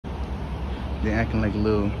They acting like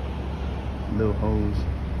little hoes.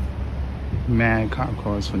 Mad cop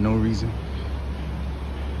cars for no reason.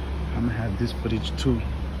 I'm gonna have this footage too.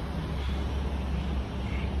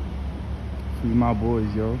 Free my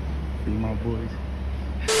boys, yo. Free my boys.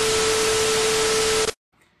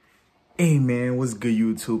 Hey man, what's good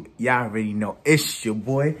YouTube? Y'all already know it's your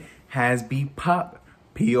boy Hasbypop,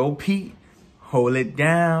 P.O.P. Hold it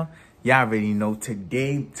down. Y'all already know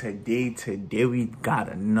today we got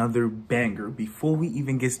another banger. Before we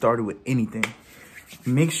even get started with anything,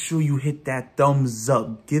 make sure you hit that thumbs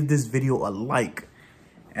up. Give this video a like.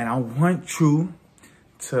 And I want you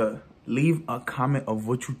to leave a comment of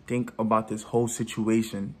what you think about this whole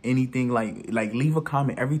situation. Anything like leave a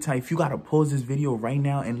comment every time. If you gotta pause this video right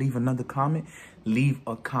now and leave another comment, leave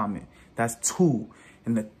a comment. That's 2.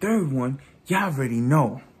 And the third one, y'all already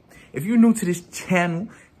know. If you're new to this channel,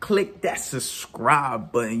 click that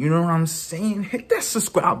subscribe button. You know what I'm saying? Hit that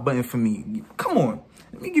subscribe button for me. Come on.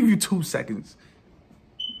 Let me give you 2 seconds.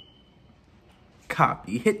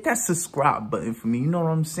 Copy. Hit that subscribe button for me. You know what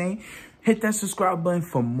I'm saying? Hit that subscribe button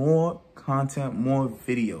for more content, more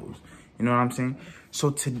videos. You know what I'm saying? So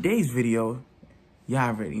today's video, y'all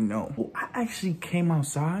already know. Well, I actually came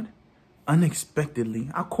outside unexpectedly.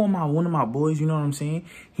 I called one of my boys, you know what I'm saying?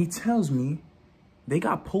 He tells me they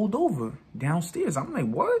got pulled over downstairs. I'm like,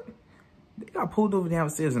 what? They got pulled over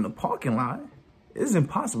downstairs in the parking lot? It's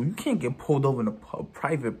impossible. You can't get pulled over in a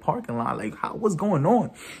private parking lot. Like, what's going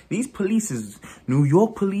on? These New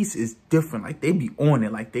York police is different. Like, they be on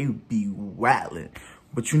it. Like, they be rattling.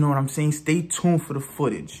 But you know what I'm saying? Stay tuned for the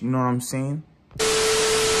footage. You know what I'm saying?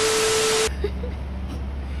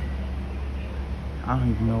 I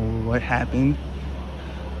don't even know what happened.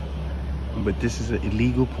 But this is an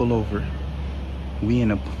illegal pullover. We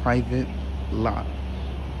in a private lot.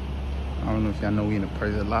 I don't know if y'all know we in a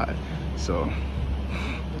private lot. So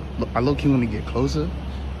I low-key want to get closer,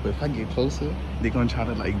 but if I get closer, they're gonna try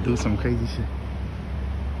to like do some crazy shit.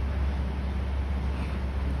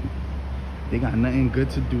 They got nothing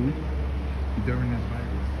good to do during this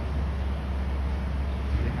virus.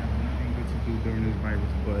 They have nothing good to do during this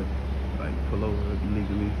virus but like pull over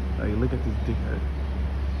illegally. Like, look at this dickhead.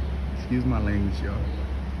 Excuse my language, y'all.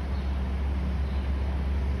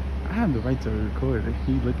 I have the right to record.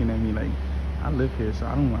 He looking at me like, I live here, so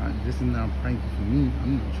I don't want, this is not private for me.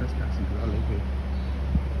 I'm not trespassing because I live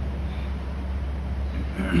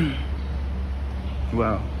here.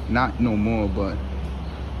 Well, not no more, but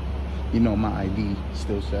you know, my ID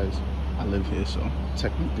still says I live here, so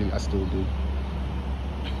technically I still do.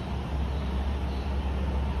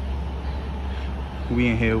 We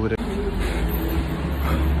in here with it.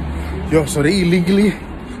 Yo, so they illegally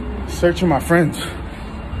searching my friends.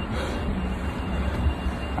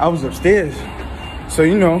 I was upstairs, so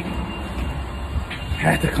you know,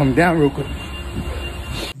 had to come down real quick.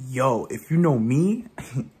 Yo, if you know me,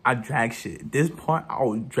 I drag shit. This part, I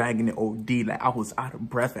was dragging it OD, like I was out of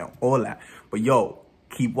breath and all that. But yo,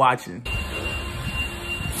 keep watching.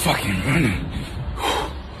 Fucking running.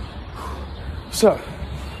 What's up?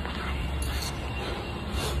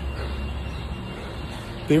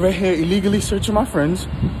 They right here illegally searching my friends.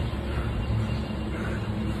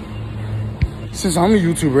 Since I'm a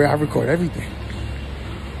YouTuber, I record everything.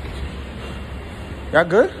 Y'all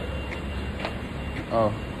good?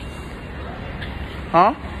 Oh.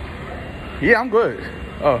 Huh? Yeah, I'm good.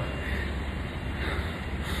 Oh.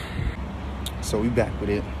 So we back with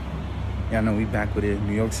it. Y'all know we back with it.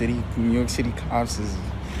 New York City cops is,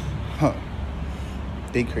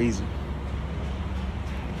 they crazy.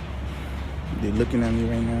 They looking at me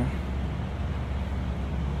right now.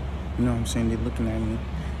 You know what I'm saying? They looking at me.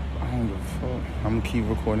 I don't give a fuck. I'm gonna keep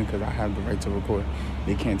recording because I have the right to record.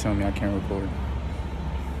 They can't tell me I can't record.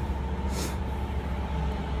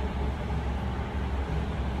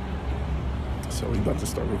 So we about to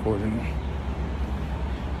start recording.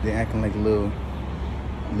 They acting like little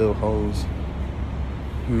hoes.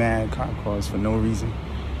 Mad cop cars for no reason.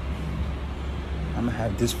 I'm gonna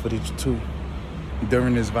have this footage too.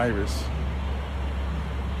 During this virus.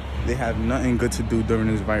 They have nothing good to do during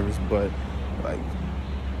this virus, but like,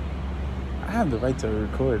 I have the right to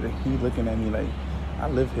record. He looking at me like, I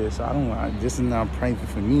live here, so I don't want, this is not private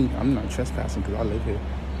for me. I'm not trespassing because I live here.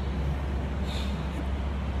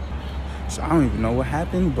 So I don't even know what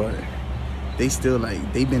happened, but they still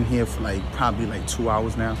like, they've been here for like probably like 2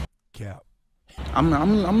 hours now. Cap. I'm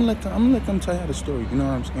gonna let them tell y'all the story. You know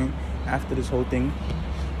what I'm saying? After this whole thing,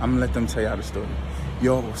 I'm gonna let them tell y'all the story.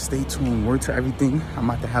 Yo, stay tuned. Word to everything. I'm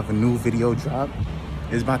about to have a new video drop.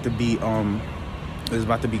 It's about to be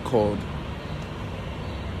called,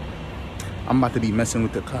 I'm about to be messing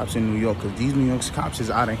with the cops in New York, because these New York cops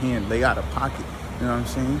is out of hand. They out of pocket. You know what I'm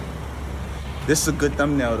saying? This is a good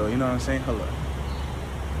thumbnail, though. You know what I'm saying? Hold up.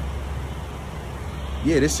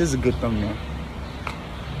 Yeah, this is a good thumbnail.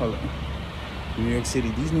 Hold up. New York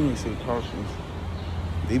City. These New York City cops,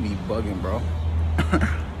 they be bugging, bro.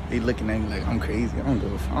 They looking at me like I'm crazy. I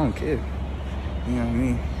don't care. You know what I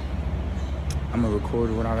mean? I'm gonna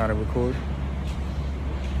record what I gotta record.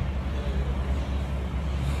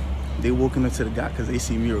 They walking up to the guy because they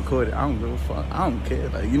see me record it. I don't give a fuck. I don't care.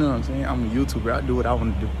 Like, you know what I'm saying? I'm a YouTuber. I do what I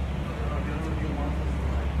want to do.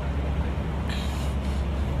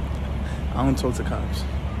 I don't talk to cops.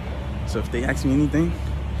 So if they ask me anything,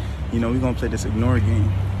 you know, we gonna play this ignore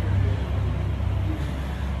game.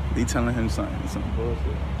 They telling him some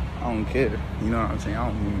bullshit. I don't care. You know what I'm saying? I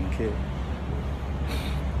don't even care.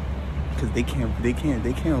 Cause they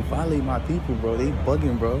can't violate my people, bro. They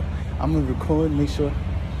bugging, bro. I'm gonna record, make sure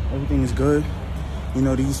everything is good. You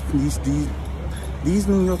know, these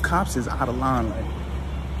New York cops is out of line. Like,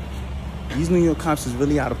 these New York cops is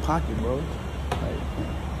really out of pocket, bro. Like,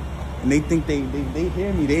 and they think they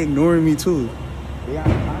hear me. They ignoring me too. They out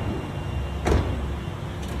of pocket.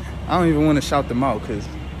 I don't even want to shout them out, cause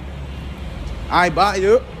I buy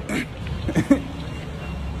you.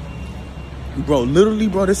 Bro, literally,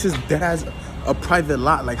 bro, this is dead as a private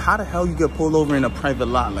lot. Like, how the hell you get pulled over in a private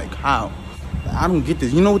lot? Like, how? I don't get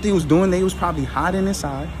this. You know what they was doing? They was probably hiding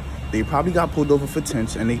inside. They probably got pulled over for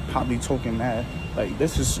tents, and they probably talking mad. Like,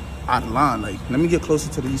 this is out of line. Like, let me get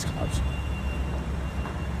closer to these cops.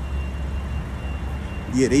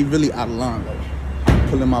 Yeah, they really out of line. Like,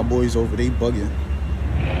 pulling my boys over. They bugging.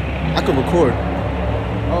 I could record.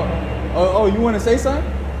 Oh, you want to say something?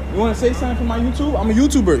 You want to say something for my YouTube? I'm a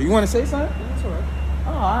YouTuber. You want to say something? That's all right.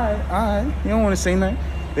 Oh, all right. You don't want to say nothing?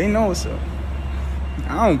 They know what's up.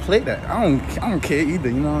 I don't play that. I don't care either.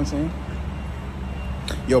 You know what I'm saying?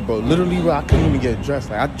 Yo, bro, literally, bro, I couldn't even get dressed.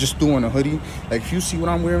 Like, I just threw on a hoodie. Like, if you see what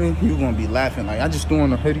I'm wearing, you're gonna be laughing. Like, I just threw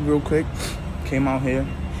on a hoodie real quick. Came out here.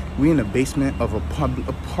 We in the basement of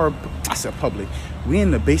I said public. We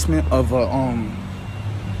in the basement of a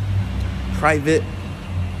private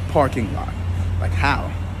parking lot. Like,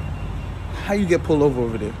 how? How you get pulled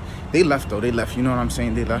over there? They left though. They left. You know what I'm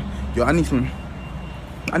saying? They left. Yo, I need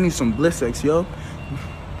some Bliss X, yo.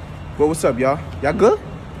 Well, what's up, y'all? Y'all good?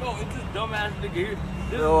 No, it's this dumbass nigga here.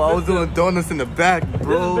 Yo, I was doing donuts in the back,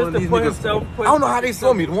 bro. These niggas, I don't know how they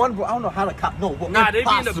saw me. The one, bro, I don't know how to cop. No, nah, they be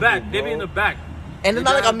in the back. Bro. They be in the back. And it's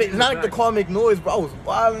not like the car make noise, bro. I was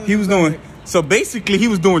wild. He was doing. So basically, he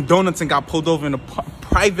was doing donuts and got pulled over in a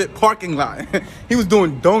private parking lot. He was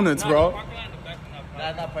doing donuts, bro.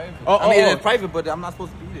 Not private. I mean, it's private, but I'm not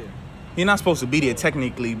supposed to be there. He's not supposed to be there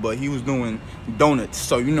technically, but he was doing donuts.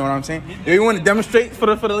 So you know what I'm saying? Do you want to demonstrate for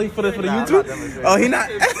the YouTube? Oh, he not.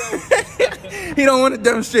 He don't want to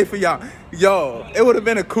demonstrate for y'all. Yo, it would have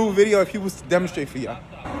been a cool video if he was to demonstrate for y'all.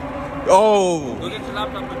 Oh. Go get your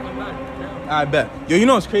laptop and come back. Yeah. I bet. Yo, you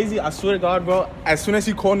know what's crazy? I swear to God, bro. As soon as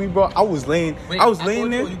he called me, bro, I was laying. Wait, I was laying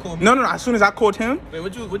there. No. As soon as I called him. Wait,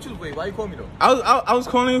 wait, why you call me though? I was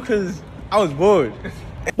calling him because I was bored.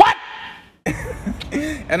 What?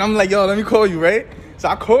 And I'm like, yo, let me call you, right? So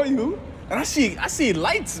I call you, and I see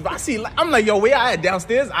lights. I'm like, yo, where I at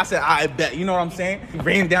downstairs? I said, I bet. You know what I'm saying? It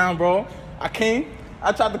rained down, bro. I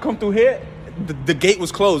tried to come through here. The gate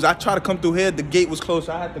was closed. I tried to come through here. The gate was closed.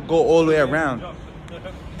 So I had to go all the way around.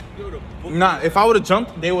 Nah, if I would have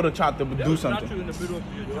jumped, they would have tried to do something.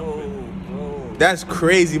 That's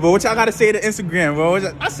crazy, but what y'all gotta say to Instagram, bro?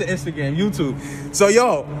 I said Instagram, YouTube. So,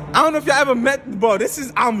 yo, I don't know if y'all ever met, bro. This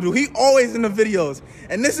is Amadou. He always in the videos.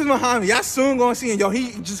 And this is Muhammad. Y'all soon gonna see him. Yo,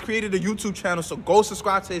 he just created a YouTube channel, so go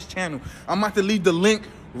subscribe to his channel. I'm about to leave the link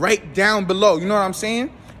right down below. You know what I'm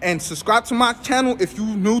saying? And subscribe to my channel if you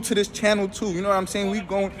new to this channel, too. You know what I'm saying? We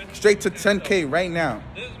going straight to 10K right now.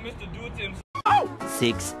 This is Mr. Do It to himself.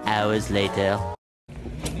 6 hours later.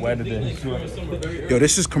 Yo,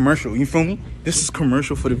 this is commercial. You feel me? This is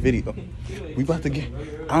commercial for the video. We about to get.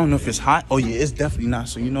 I don't know if it's hot. Oh yeah, it's definitely not.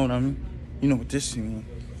 So you know what I mean? You know what this means?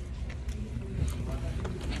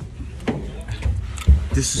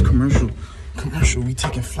 This is commercial. Commercial. We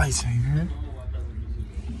taking flights, ain't you?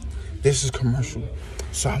 This is commercial.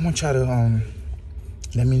 So I want y'all to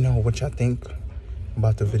let me know what y'all think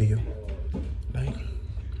about the video. Like,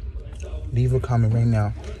 leave a comment right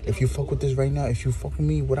now. If you fuck with this right now, if you fuck with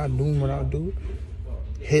me, what I do,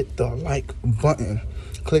 hit the like button.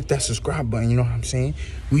 Click that subscribe button, you know what I'm saying?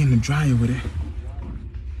 We in the dryer with it.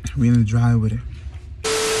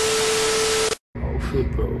 Oh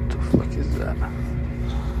shit, bro, what the fuck is that?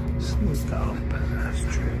 That's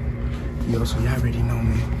true. Yo, so y'all already know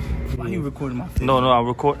me. Why you recording my face? No, I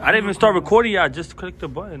record. I didn't even start recording yet. I just clicked the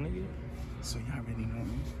button, nigga. So y'all already know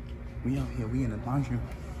me. We out here. We in the laundry.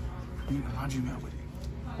 We in the laundromat with it.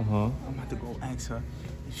 I'm about to go ask her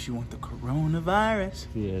if she want the coronavirus.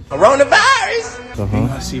 Yeah. Coronavirus. We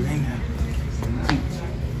gonna see right now.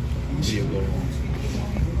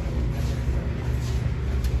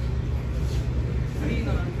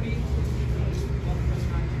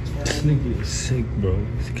 This nigga is sick, bro.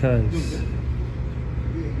 This guy's.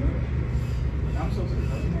 I'm so sorry.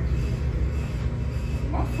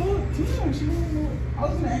 My fault. She didn't know. I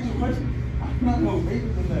was gonna ask you a question. I'm not no baby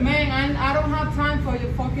for that. Man, I don't have time for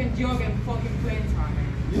your fucking joke and fucking playing time.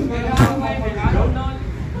 I don't know.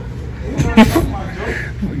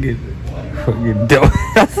 Fucking dope.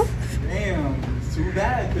 Damn, it's too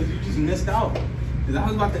bad because you just missed out. Because I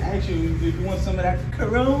was about to ask you if you want some of that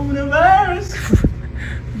coronavirus.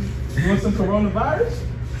 You want some coronavirus?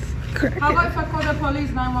 How about if I call the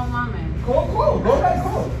police 911, man? Call. Go ahead,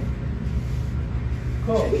 call.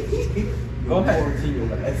 Go ahead.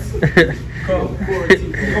 Call.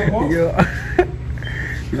 Yo.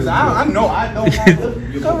 Because I know I don't have the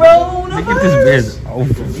coronavirus. Look at this man. Oh,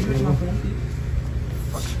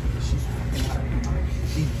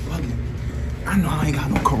 I know I ain't got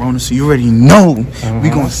no corona, so you already know we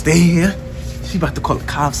gonna stay here. She about to call the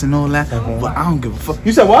cops and all that, but I don't give a fuck.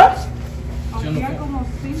 You said what? Había como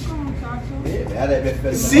 5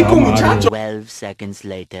 muchachos. 5 muchachos. 12 seconds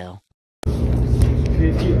later.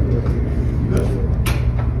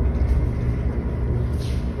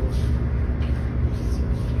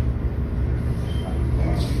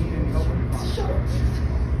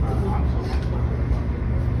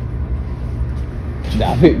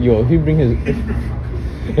 Yo, if he bring his, if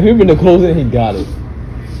he bring the clothes in, he got it.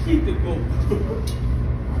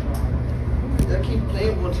 I keep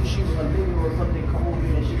playing until she was a baby or something. Come over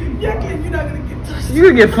here and she. Yeah, you're not gonna get touched. You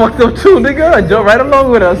gonna get fucked up too, nigga. Jump right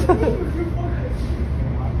along with us.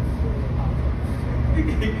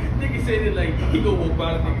 Nigga said it like he gonna walk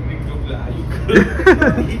by the nigga gonna be like, "Are you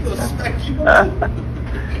good?" He gonna smack you.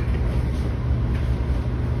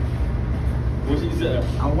 What she said?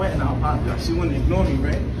 I went and I apologized. She wouldn't ignore me,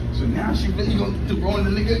 right? So now she really gonna throw in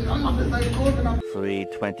the nigga. I'm not just like close and I'm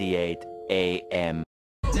 3:28 a.m.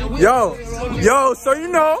 Yo, so you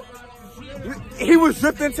know, he was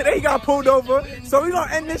drifting today, he got pulled over. So we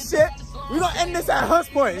gonna end this shit. We gonna end this at Hunts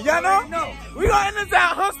Point. Y'all know? No. We gonna end this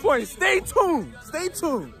at Hunts Point. Stay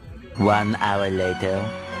tuned. 1 hour later.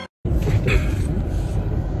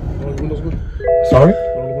 Sorry?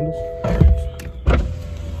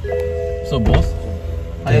 So, boss?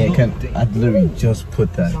 I literally just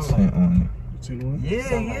put that tint on.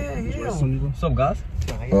 Yeah. What's up, guys?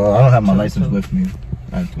 I don't have my license with me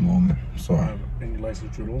at the moment. Sorry. Any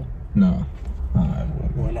license at all? No. I don't have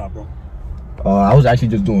one. Why not, bro? I was actually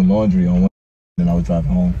just doing laundry on one and I was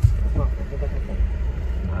driving home.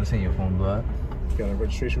 I seen your phone, blood. You got a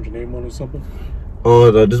registration with your name on it or something?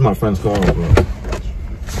 Oh, this is my friend's car, bro.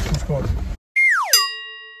 Whose car?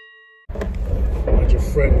 Why'd your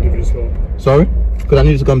friend give you this car? Sorry? Because I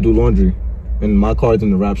needed to come do laundry. And my car's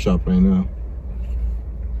in the wrap shop right now.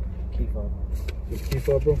 Key fob. You have a key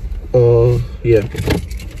fob, bro? Yeah.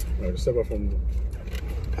 Alright, step up from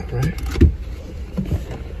Alright.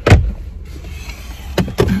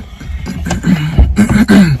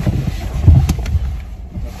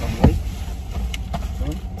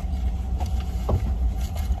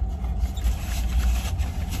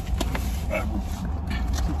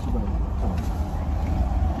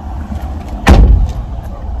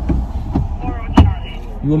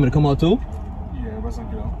 You want me to come out too? Yeah, let's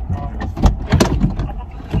get out.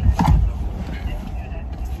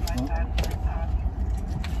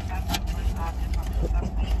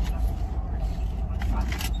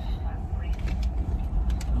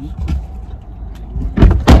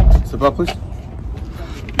 Step up, please.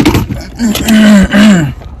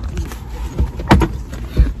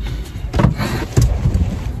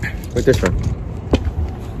 Wait, this one.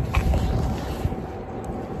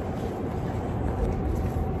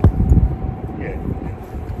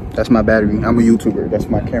 That's my battery. I'm a YouTuber. That's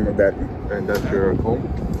my camera battery. And that's your phone?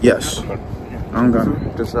 Yes. I don't got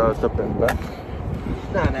it. Just step in the back.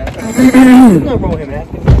 Nah. There's no wrong with him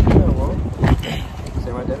asking. Nothing wrong.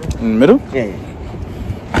 Sit right there. In the middle? Yeah.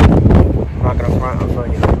 I'm not gonna front. I'm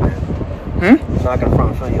showing you like that. I'm not gonna front.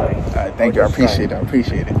 I'm showing you like. Alright, thank you. I appreciate it.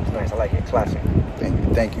 It's nice. I like it. Classic.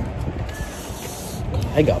 Thank you.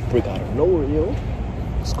 I got brick out of nowhere, yo.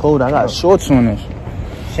 It's cold. I got shorts on this.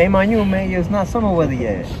 Shame on you, man. It's not summer weather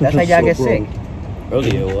yet. That's how y'all get sick.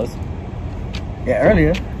 Earlier it was. Yeah,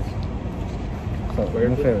 earlier. So, do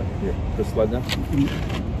me a favor. Yeah. Just slide down.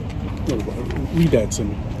 Read that to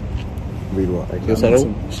me. Read what? Yes, I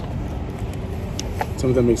don't. Tell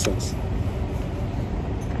me that makes sense.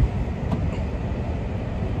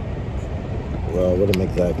 Well, what am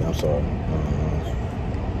exactly? I'm sorry.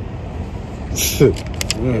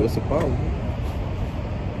 Yeah, what's the problem?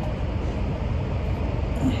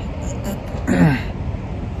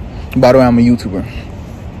 By the way, I'm a YouTuber.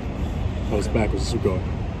 Oh, it's backwards. It's regard.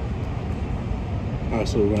 Alright,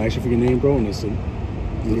 so we're gonna ask you for your name, bro, and it's you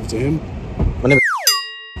give it to him. My name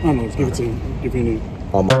I don't know, let's give it to him. Give your name.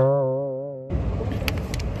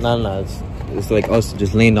 No, it's like us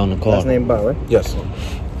just laying down the car. Last name Bob, right? Yes.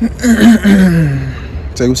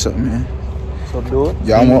 Say what's up, man. So do it.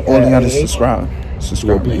 Y'all want all y'all to subscribe.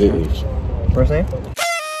 Subscribe. First name?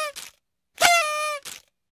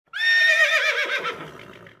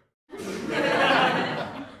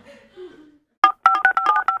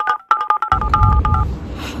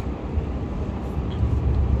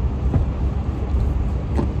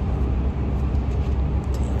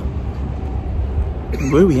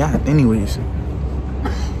 Where we at, anyways?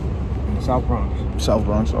 South Bronx. South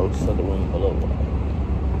Bronx. Oh, So the wing below.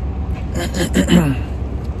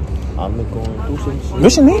 I'm going through some.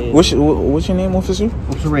 what's your name? What's your name, officer?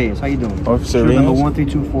 Officer Reyes, how you doing? Officer Trip number Reyes?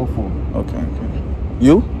 13244. Okay.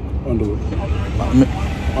 You? Underwood.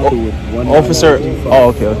 Underwood. Officer. 1935. Oh,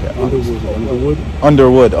 okay. Underwood.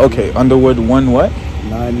 Underwood. Okay. Underwood. 1 what?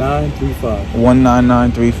 9935.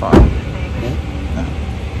 19935.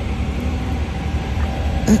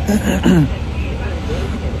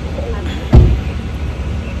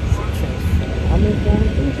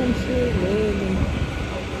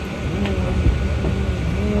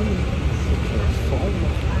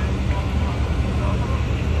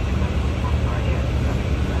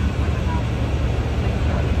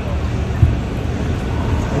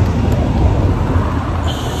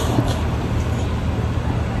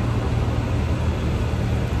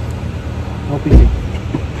 Hope you see.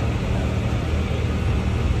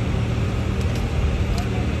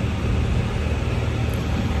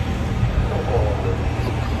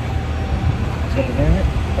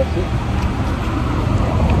 That's it.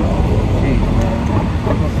 Jeez, man.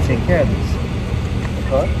 I'm supposed to take care of this.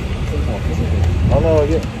 What? Oh no,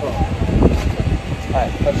 yeah.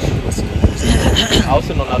 Alright, I was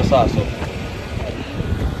sitting on the other side, so.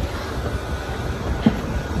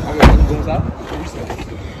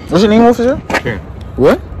 What's your name, officer? Chan.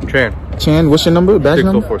 What? Chan. Chan. What's your number? Badge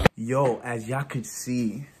number? 604. Yo, as y'all could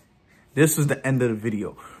see, this was the end of the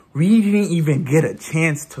video. We didn't even get a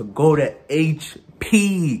chance to go to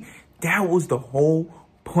HP. That was the whole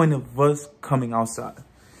point of us coming outside.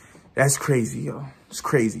 That's crazy, yo. It's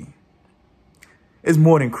crazy. It's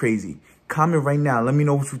more than crazy. Comment right now. Let me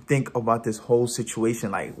know what you think about this whole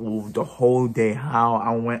situation. Like, the whole day, how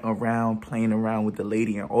I went around playing around with the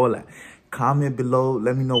lady and all that. Comment below.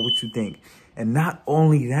 Let me know what you think. And not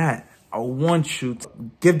only that, I want you to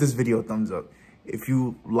give this video a thumbs up. If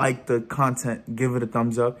you like the content, give it a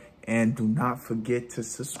thumbs up. And do not forget to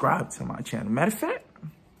subscribe to my channel. Matter of fact,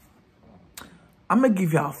 I'm going to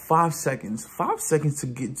give y'all 5 seconds. 5 seconds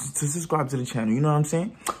to subscribe to the channel. You know what I'm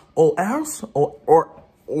saying? Or else,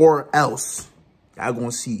 or else, y'all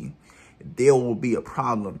going to see, there will be a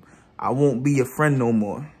problem. I won't be your friend no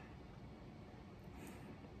more.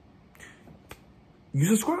 You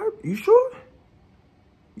subscribe? You sure?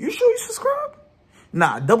 You sure you subscribe?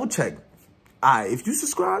 Nah, double check. Alright, if you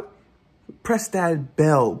subscribe, press that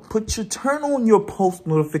bell. Turn on your post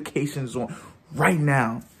notifications on right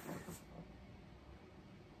now.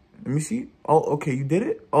 Let me see. Oh, okay, you did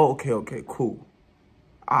it? Oh, okay, cool.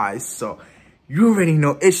 Alright, so you already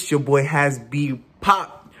know it's your boy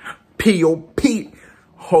Hasbypop, P.O.P.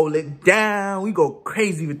 Hold it down. We go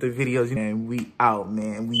crazy with the videos. And we out,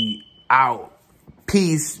 man. We out.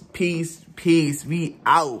 Peace, peace, peace. We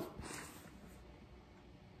out.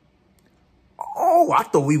 Oh, I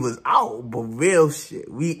thought we was out, but real shit.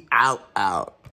 We out.